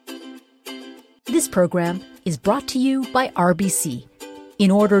This program is brought to you by RBC. In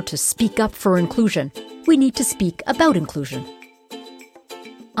order to speak up for inclusion, we need to speak about inclusion.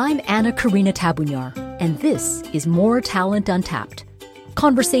 I'm Anna Karina Tabunyar, and this is More Talent Untapped.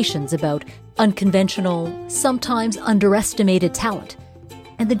 Conversations about unconventional, sometimes underestimated talent,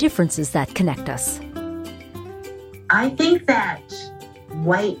 and the differences that connect us. I think that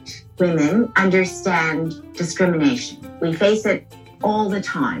white women understand discrimination. We face it all the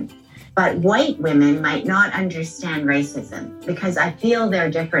time. But white women might not understand racism because I feel they're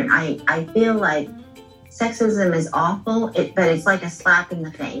different. I feel like sexism is awful, but it's like a slap in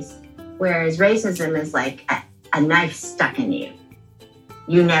the face, whereas racism is like a knife stuck in you.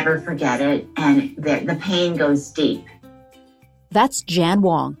 You never forget it, and the pain goes deep. That's Jan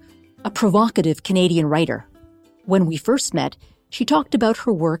Wong, a provocative Canadian writer. When we first met, she talked about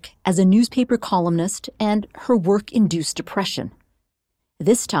her work as a newspaper columnist and her work-induced depression.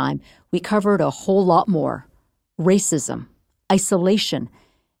 This time, we covered a whole lot more: racism, isolation,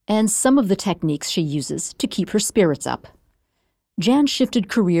 and some of the techniques she uses to keep her spirits up. Jan shifted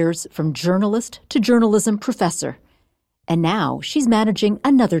careers from journalist to journalism professor, and now she's managing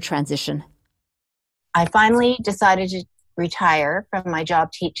another transition. I finally decided to retire from my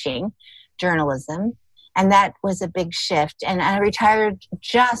job teaching journalism, and that was a big shift. And I retired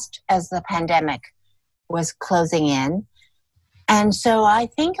just as the pandemic was closing in. And so I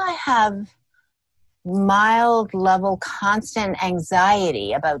think I have mild level constant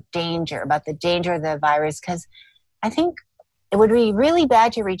anxiety about the danger of the virus, because I think it would be really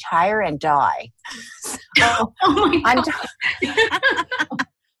bad to retire and die. So oh my God.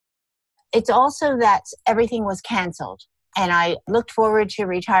 It's also that everything was canceled. And I looked forward to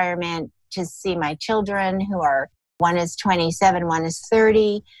retirement to see my children one is 27, one is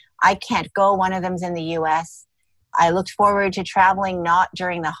 30. I can't go. One of them's in the US. I looked forward to traveling not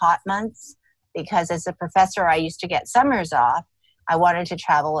during the hot months because as a professor, I used to get summers off. I wanted to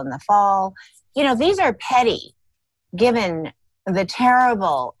travel in the fall. You know, these are petty given the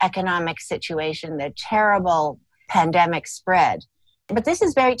terrible economic situation, the terrible pandemic spread. But this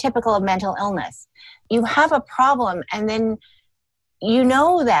is very typical of mental illness. You have a problem and then you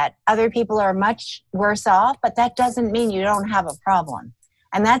know that other people are much worse off, but that doesn't mean you don't have a problem.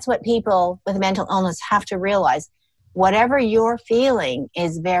 And that's what people with mental illness have to realize. Whatever you're feeling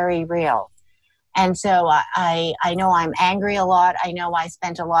is very real. And so I know I'm angry a lot. I know I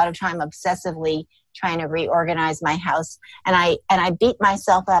spent a lot of time obsessively trying to reorganize my house. And I beat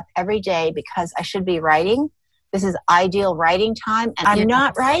myself up every day because I should be writing. This is ideal writing time. And I'm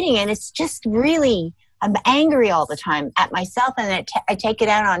not writing. And it's just really, I'm angry all the time at myself. And I take it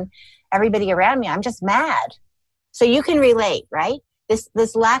out on everybody around me. I'm just mad. So you can relate, right?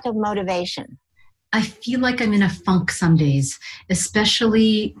 This lack of motivation. I feel like I'm in a funk some days,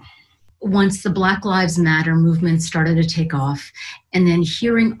 especially once the Black Lives Matter movement started to take off, and then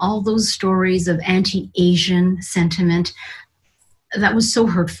hearing all those stories of anti-Asian sentiment. That was so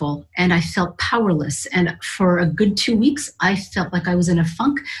hurtful, and I felt powerless. And for a good 2 weeks, I felt like I was in a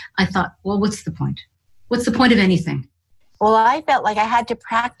funk. I thought, well, what's the point? What's the point of anything? Well, I felt like I had to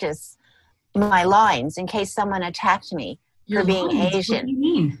practice my lines in case someone attacked me for being Asian. What do you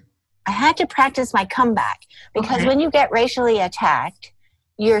mean? I had to practice my comeback because when you get racially attacked,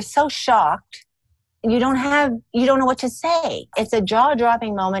 you're so shocked, you don't know what to say. It's a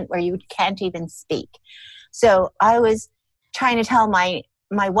jaw-dropping moment where you can't even speak. So I was trying to tell my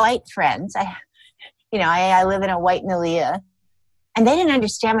white friends, I live in a white milieu, and they didn't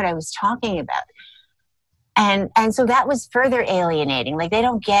understand what I was talking about. And so that was further alienating. Like, they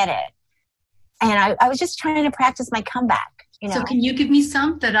don't get it. And I was just trying to practice my comeback. You know? So can you give me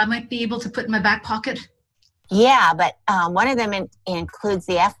some that I might be able to put in my back pocket? Yeah, but one of them includes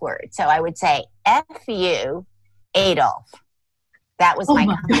the F word. So I would say, F you, Adolf. That was my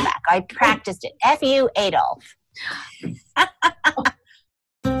comeback. I practiced it. F you, Adolf.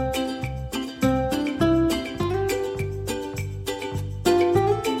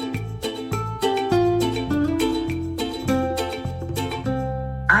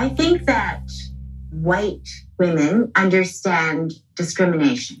 I think that white women understand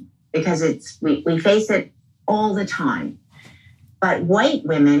discrimination because we face it all the time. But white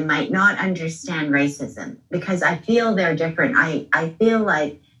women might not understand racism because I feel they're different. I feel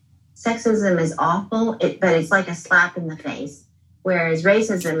like sexism is awful, but it's like a slap in the face, whereas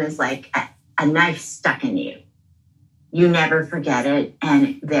racism is like a knife stuck in you. You never forget it,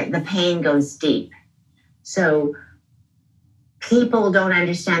 and the pain goes deep. So people don't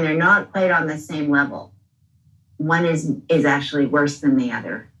understand. They're not quite on the same level. One is actually worse than the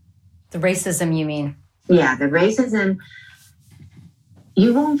other. The racism, you mean? Yeah, the racism.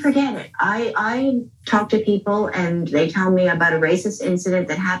 You won't forget it. I talk to people and they tell me about a racist incident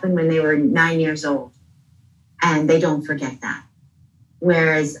that happened when they were 9 years old, and they don't forget that.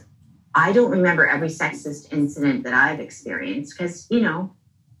 Whereas I don't remember every sexist incident that I've experienced because, you know,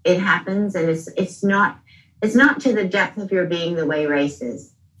 it happens, and it's not to the depth of your being the way race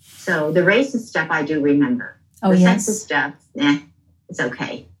is. So the racist stuff I do remember. Oh, the yes. sexist stuff, it's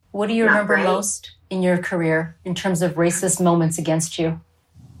okay. What do you Not remember great. most in your career in terms of racist moments against you?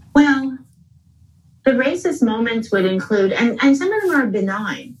 Well, the racist moments would include, and some of them are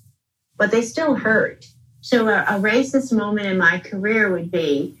benign, but they still hurt. So a racist moment in my career would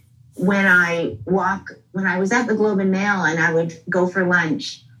be when I was at the Globe and Mail and I would go for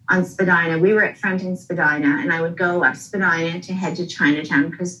lunch on Spadina. We were at Front in Spadina, and I would go up Spadina to head to Chinatown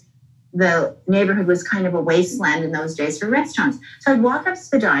because the neighborhood was kind of a wasteland in those days for restaurants. So I'd walk up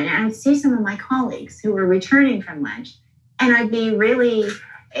Spadina and I'd see some of my colleagues who were returning from lunch, and I'd be really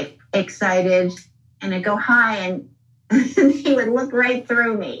excited, and I'd go hi, and he would look right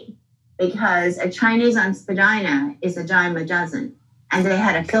through me because a Chinese on Spadina is a dime a dozen, and they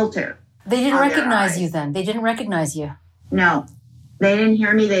had a filter. They didn't on their recognize eyes. you then. They didn't recognize you. No, they didn't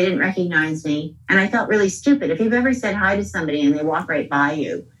hear me. They didn't recognize me. And I felt really stupid. If you've ever said hi to somebody and they walk right by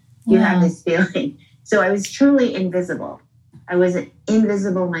you, you have this feeling. So I was truly invisible. I was an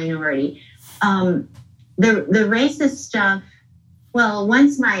invisible minority. The racist stuff, well,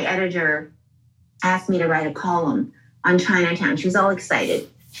 once my editor asked me to write a column on Chinatown, she was all excited.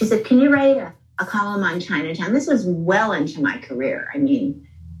 She said, can you write a column on Chinatown? This was well into my career. I mean,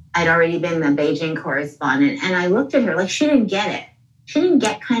 I'd already been the Beijing correspondent, and I looked at her like she didn't get it. She didn't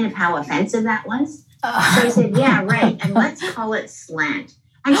get kind of how offensive that was. So I said, yeah, right. And let's call it slant.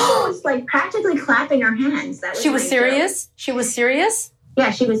 And she was like practically clapping her hands. That was She was my serious? joke. She was serious? Yeah,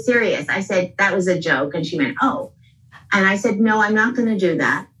 she was serious. I said, that was a joke. And she went, oh. And I said, no, I'm not going to do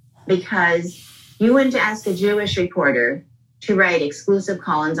that because you went to ask a Jewish reporter to write exclusive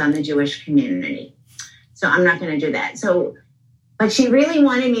columns on the Jewish community. So I'm not going to do that. But she really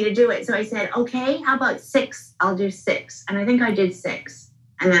wanted me to do it. So I said, okay, how about 6? I'll do 6. And I think I did 6.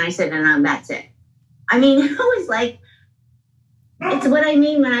 And then I said, no, that's it. I mean, it was like, it's what I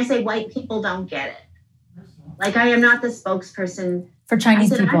mean when I say white people don't get it. Like, I am not the spokesperson For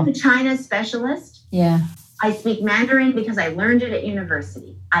Chinese I said, people. I'm a China specialist. Yeah. I speak Mandarin because I learned it at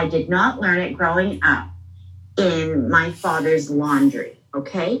university. I did not learn it growing up in my father's laundry,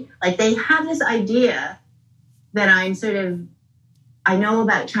 okay? Like, they have this idea that I'm I know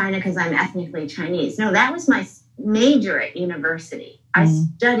about China because I'm ethnically Chinese. No, that was my major at university. I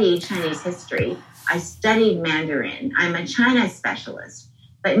studied Chinese history. I studied Mandarin. I'm a China specialist,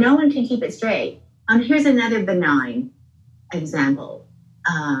 but no one can keep it straight. Here's another benign example.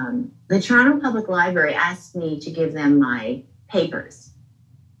 The Toronto Public Library asked me to give them my papers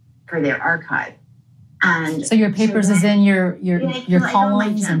for their archive. And So your papers is in your like all my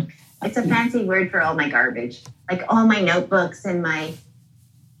columns and junk. It's a fancy word for all my garbage, like all my notebooks and my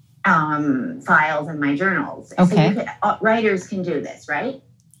files and my journals. Okay. So writers can do this, right?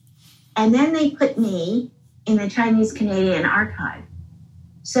 And then they put me in the Chinese Canadian archive.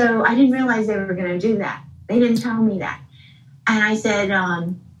 So I didn't realize they were going to do that. They didn't tell me that. And I said,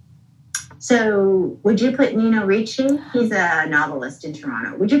 so would you put Nino Ricci? He's a novelist in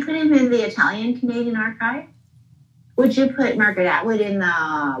Toronto. Would you put him in the Italian Canadian archive? Would you put Margaret Atwood in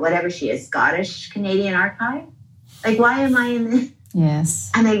the, whatever she is, Scottish Canadian archive? Like, why am I in this?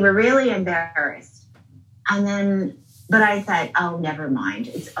 yes. And they were really embarrassed. And then, but I thought, oh, never mind.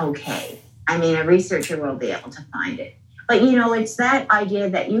 It's okay. I mean, a researcher will be able to find it. But, you know, it's that idea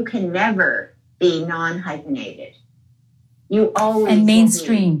that you can never be non-hyphenated. You always And will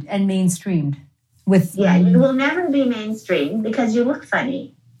mainstreamed with be. Yeah, you will never be mainstream because you look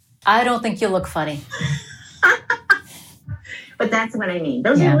funny. I don't think you look funny. But that's what I mean.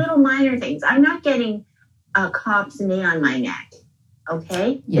 Those are little minor things. I'm not getting a cop's knee on my neck.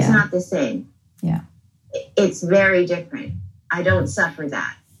 Okay? Yeah. It's not the same. Yeah. It's very different. I don't suffer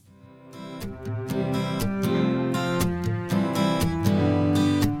that.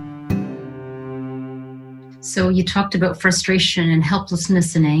 So you talked about frustration and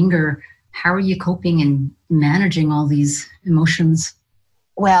helplessness and anger. How are you coping and managing all these emotions?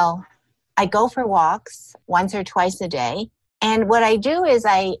 Well, I go for walks once or twice a day. And what I do is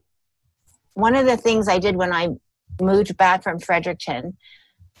one of the things I did when I moved back from Fredericton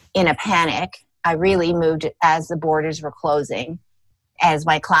in a panic, I really moved as the borders were closing, as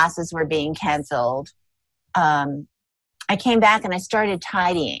my classes were being canceled. I came back and I started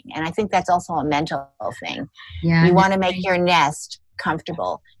tidying. And I think that's also a mental thing. Yeah, you want to make your nest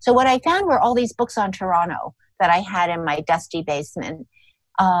comfortable. So what I found were all these books on Toronto that I had in my dusty basement.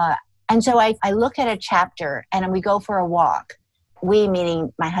 And so I look at a chapter and we go for a walk. We,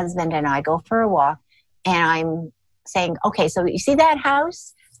 meaning my husband and I, go for a walk, and I'm saying, okay, so you see that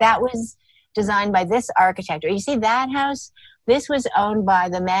house? That was designed by this architect. Or you see that house? This was owned by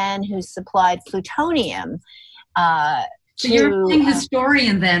the man who supplied plutonium. So you're being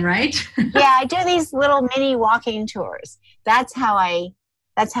historian then, right? Yeah, I do these little mini walking tours. That's how I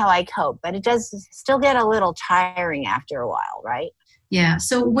cope. But it does still get a little tiring after a while, right? Yeah.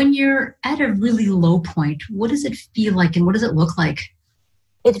 So when you're at a really low point, what does it feel like and what does it look like?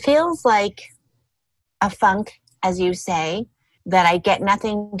 It feels like a funk, as you say, that I get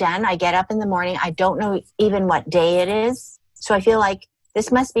nothing done. I get up in the morning. I don't know even what day it is. So I feel like this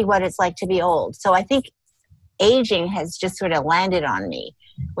must be what it's like to be old. So I think aging has just sort of landed on me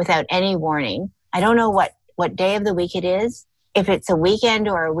without any warning. I don't know what day of the week it is, if it's a weekend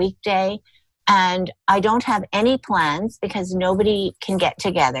or a weekday. And I don't have any plans because nobody can get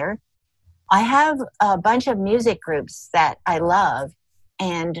together. I have a bunch of music groups that I love,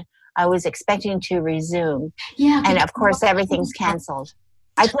 and I was expecting to resume. Yeah. And of course, everything's canceled.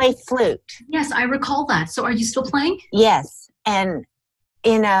 I play flute. Yes, I recall that. So are you still playing? Yes. And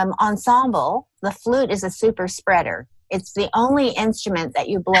in ensemble, the flute is a super spreader. It's the only instrument that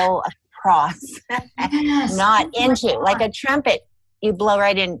you blow across, Yes. not into. Like a trumpet, you blow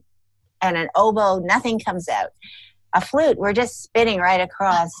right in, and an oboe, nothing comes out. A flute, we're just spitting right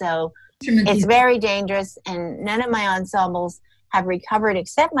across. So it's very dangerous, and none of my ensembles have recovered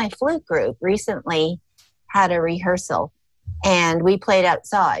except my flute group recently had a rehearsal, and we played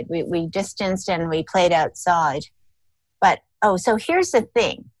outside. We distanced and we played outside. But, so here's the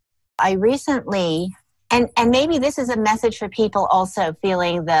thing. I recently, and maybe this is a message for people also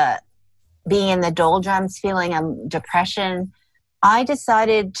feeling being in the doldrums, feeling depression. I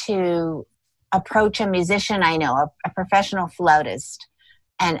decided to approach a musician I know, a professional flautist,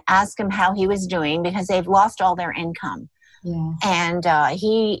 and ask him how he was doing because they've lost all their income. Yeah. And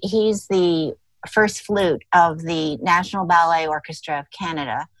he's the first flute of the National Ballet Orchestra of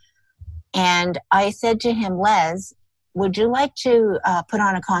Canada. And I said to him, Les, would you like to put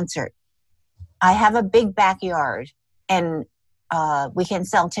on a concert? I have a big backyard, and we can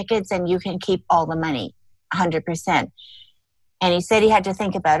sell tickets and you can keep all the money, 100%. And he said he had to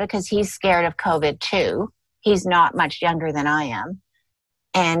think about it because he's scared of COVID too. He's not much younger than I am.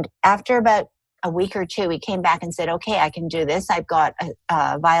 And after about a week or two, he came back and said, okay, I can do this. I've got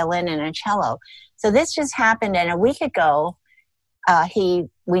a violin and a cello. So this just happened. And a week ago,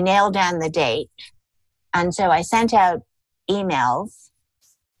 we nailed down the date. And so I sent out emails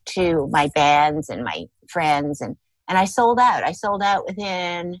to my bands and my friends, and I sold out. I sold out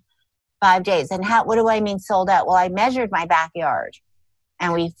within 5 days. And what do I mean sold out? Well, I measured my backyard,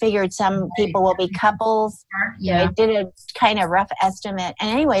 and we figured some people will be couples. Yeah. I did a kind of rough estimate. And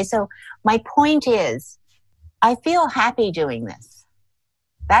anyway, so my point is, I feel happy doing this.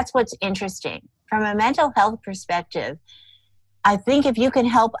 That's what's interesting. From a mental health perspective, I think if you can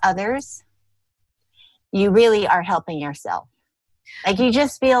help others, you really are helping yourself. Like, you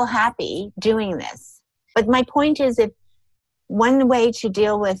just feel happy doing this. But my point is, if one way to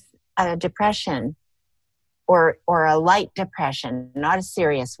deal with a depression or a light depression, not a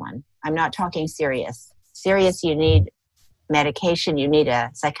serious one. I'm not talking serious. Serious, you need medication, you need a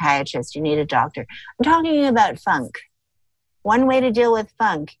psychiatrist, you need a doctor. I'm talking about funk. One way to deal with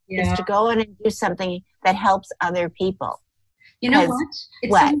funk is to go in and do something that helps other people. You know what?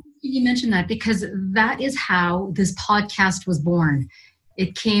 It's so interesting you mentioned that, because that is how this podcast was born.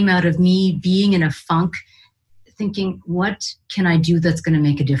 It came out of me being in a funk, thinking, what can I do that's going to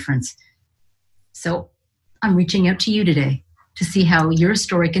make a difference? So I'm reaching out to you today to see how your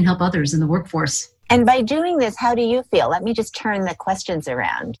story can help others in the workforce. And by doing this, how do you feel? Let me just turn the questions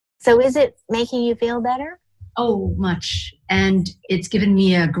around. So is it making you feel better? Oh, much. And it's given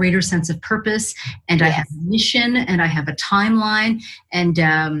me a greater sense of purpose, and I have a mission, and I have a timeline, and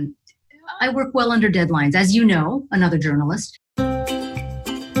I work well under deadlines, as you know, another journalist.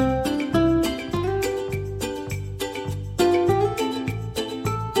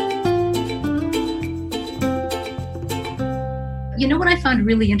 You know what I found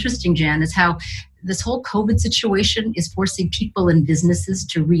really interesting, Jan, is how this whole COVID situation is forcing people and businesses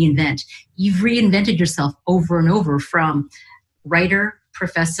to reinvent. You've reinvented yourself over and over, from writer,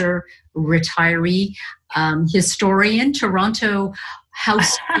 professor, retiree, historian, Toronto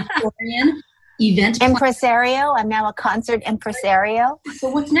house historian, event impresario. I'm now a concert impresario.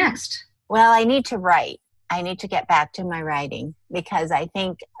 So what's next? Well, I need to write. I need to get back to my writing, because I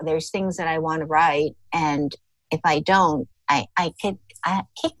think there's things that I want to write, and if I don't, I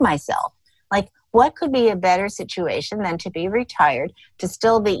kick myself. Like, what could be a better situation than to be retired, to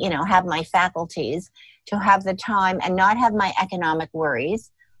still be, have my faculties, to have the time and not have my economic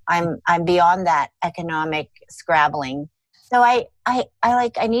worries. I'm beyond that economic scrabbling. So I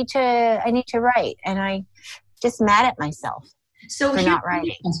need to write, and I just mad at myself for not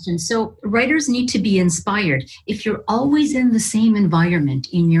writing. Question. So writers need to be inspired. If you're always in the same environment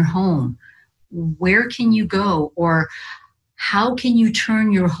in your home, where can you go, or how can you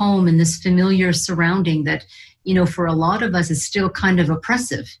turn your home in this familiar surrounding that, for a lot of us is still kind of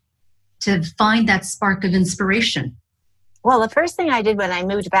oppressive, to find that spark of inspiration? Well, the first thing I did when I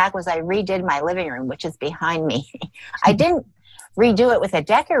moved back was I redid my living room, which is behind me. I didn't redo it with a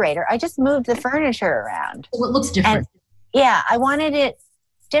decorator. I just moved the furniture around. Well, it looks different. And, I wanted it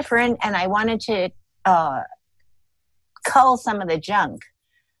different, and I wanted to cull some of the junk.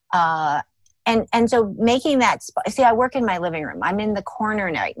 And so making that see, I work in my living room. I'm in the corner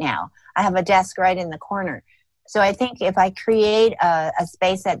right now. I have a desk right in the corner. So I think if I create a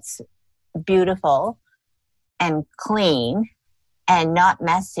space that's beautiful and clean and not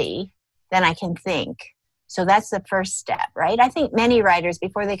messy, then I can think. So that's the first step, right? I think many writers,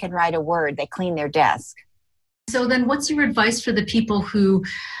 before they can write a word, they clean their desk. So then what's your advice for the people who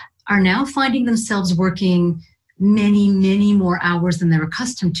are now finding themselves working many, many more hours than they're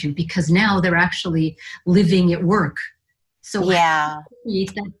accustomed to, because now they're actually living at work? So how to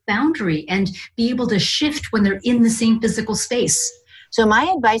create that boundary and be able to shift when they're in the same physical space? So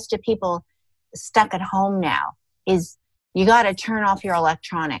my advice to people stuck at home now is you got to turn off your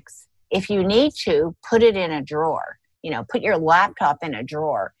electronics. If you need to, put it in a drawer. Put your laptop in a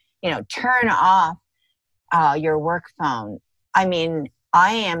drawer. Turn off your work phone. I mean,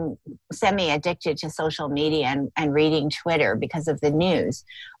 I am semi-addicted to social media and reading Twitter because of the news,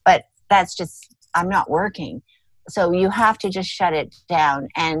 but that's just, I'm not working. So you have to just shut it down,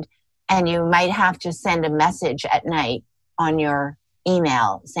 and you might have to send a message at night on your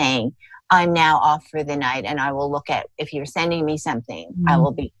email saying, I'm now off for the night, and I will look at, if you're sending me something, I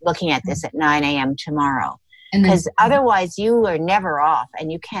will be looking at this at 9 a.m. tomorrow. Because otherwise you are never off, and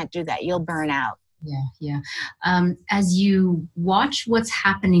you can't do that. You'll burn out. Yeah. As you watch what's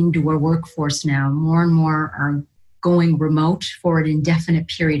happening to our workforce now, more and more are going remote for an indefinite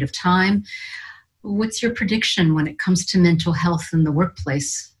period of time. What's your prediction when it comes to mental health in the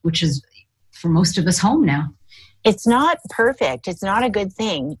workplace, which is for most of us home now? It's not perfect. It's not a good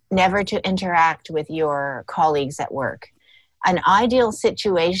thing never to interact with your colleagues at work. An ideal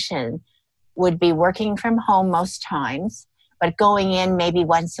situation would be working from home most times, but going in maybe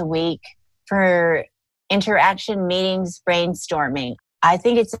once a week for interaction, meetings, brainstorming. I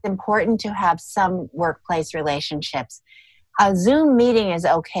think it's important to have some workplace relationships. A Zoom meeting is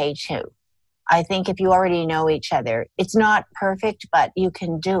okay too. I think if you already know each other, it's not perfect, but you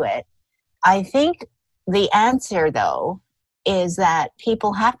can do it. I think the answer, though, is that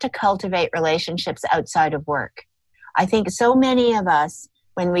people have to cultivate relationships outside of work. I think so many of us,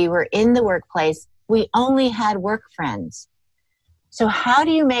 when we were in the workplace, we only had work friends. So how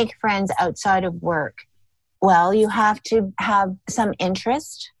do you make friends outside of work? Well, you have to have some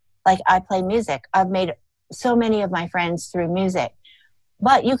interest. Like I play music. I've made so many of my friends through music.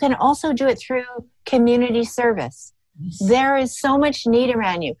 But you can also do it through community service. There is so much need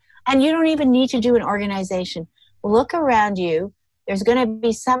around you. And you don't even need to do an organization. Look around you. There's going to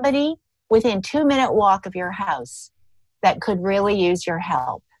be somebody within 2-minute walk of your house that could really use your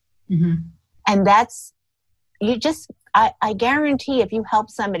help. Mm-hmm. And that's, I guarantee if you help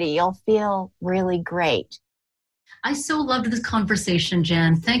somebody, you'll feel really great. I so loved this conversation,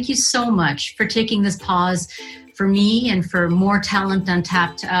 Jan. Thank you so much for taking this pause for me and for More Talent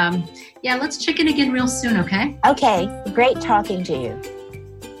Untapped. Let's check in again real soon, okay? Okay, great talking to you.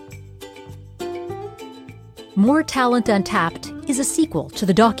 More Talent Untapped is a sequel to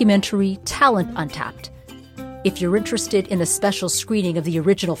the documentary Talent Untapped. If you're interested in a special screening of the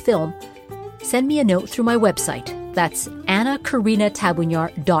original film, send me a note through my website. That's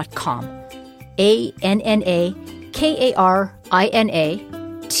AnnaKarinaTabunyar.com.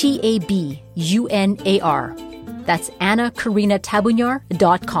 AnnaKarinaTabunyar. That's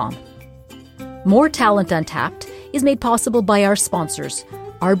AnnaKarinaTabunyar.com. More Talent Untapped is made possible by our sponsors,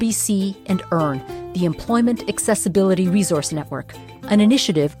 RBC and EARN, the Employment Accessibility Resource Network, an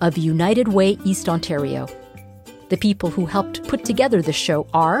initiative of United Way East Ontario. The people who helped put together the show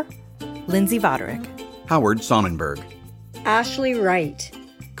are Lindsay Voderick, Howard Sonnenberg, Ashley Wright,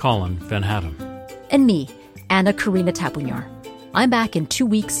 Colin Van Hatten, and me, Anna Karina Tabunyar. I'm back in 2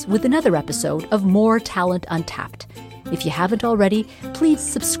 weeks with another episode of More Talent Untapped. If you haven't already, please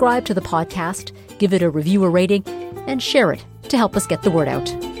subscribe to the podcast, give it a review or rating, and share it to help us get the word out.